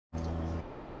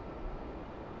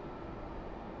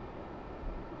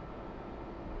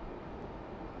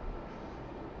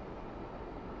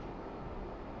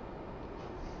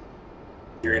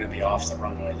You're going to be off the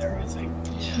runway there, I think.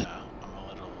 Yeah, I'm a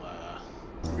little,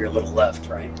 You're a little left,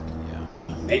 right? Yeah.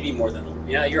 Maybe more than...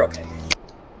 Yeah, you're okay. You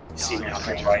see me off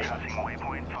the right.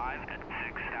 Waypoint 5 at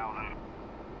 6,000.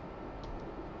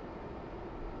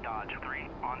 Dodge 3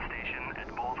 on station at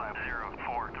bullseye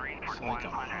 043 for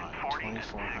 140 at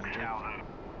 6,000.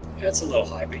 Yeah, it's a little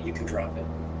high, but you can drop it.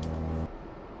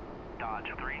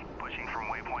 Dodge 3 pushing from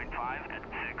waypoint 5 at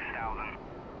 6,000.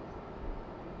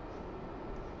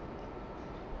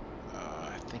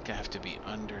 I think I have to be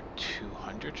under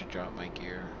 200 to drop my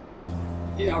gear.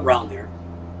 Yeah, around there.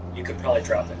 You could probably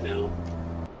drop it now.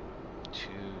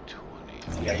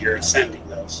 220. Yeah, you're ascending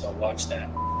though, so watch that.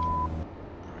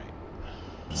 Right.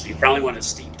 So you probably want to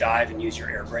steep dive and use your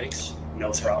air brakes.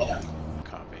 No throttle.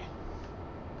 Copy.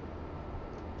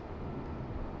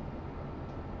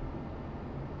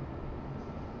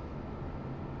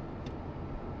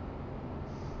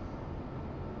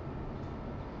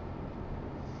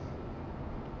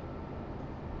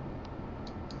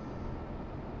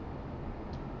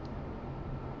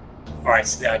 Alright,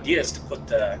 so the idea is to put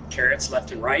the carrots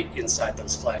left and right inside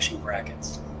those flashing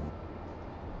brackets.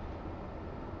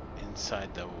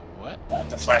 Inside the what?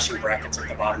 The flashing brackets at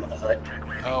the bottom of the hood.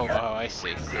 Oh, I see.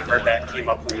 You heard that came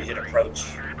up when you hit approach.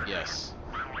 Yes.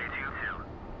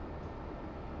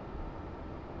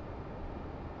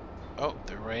 Oh,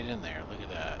 they're right in there. Look at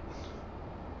that.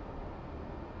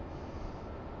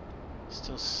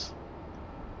 Still I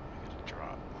gotta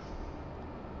drop.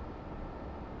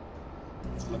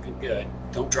 It's looking good.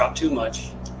 Don't drop too much.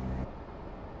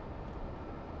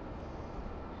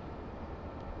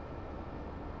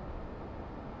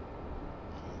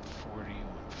 140,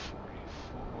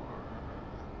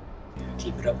 144.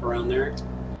 Keep it up around there.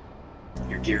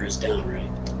 Your gear is down, right?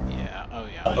 Yeah. Oh,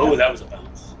 yeah. Oh, that was a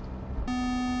bounce.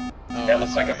 Oh, That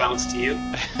looked like a bounce to you?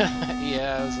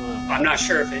 Yeah, it was a little. I'm not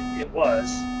sure if it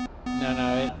was.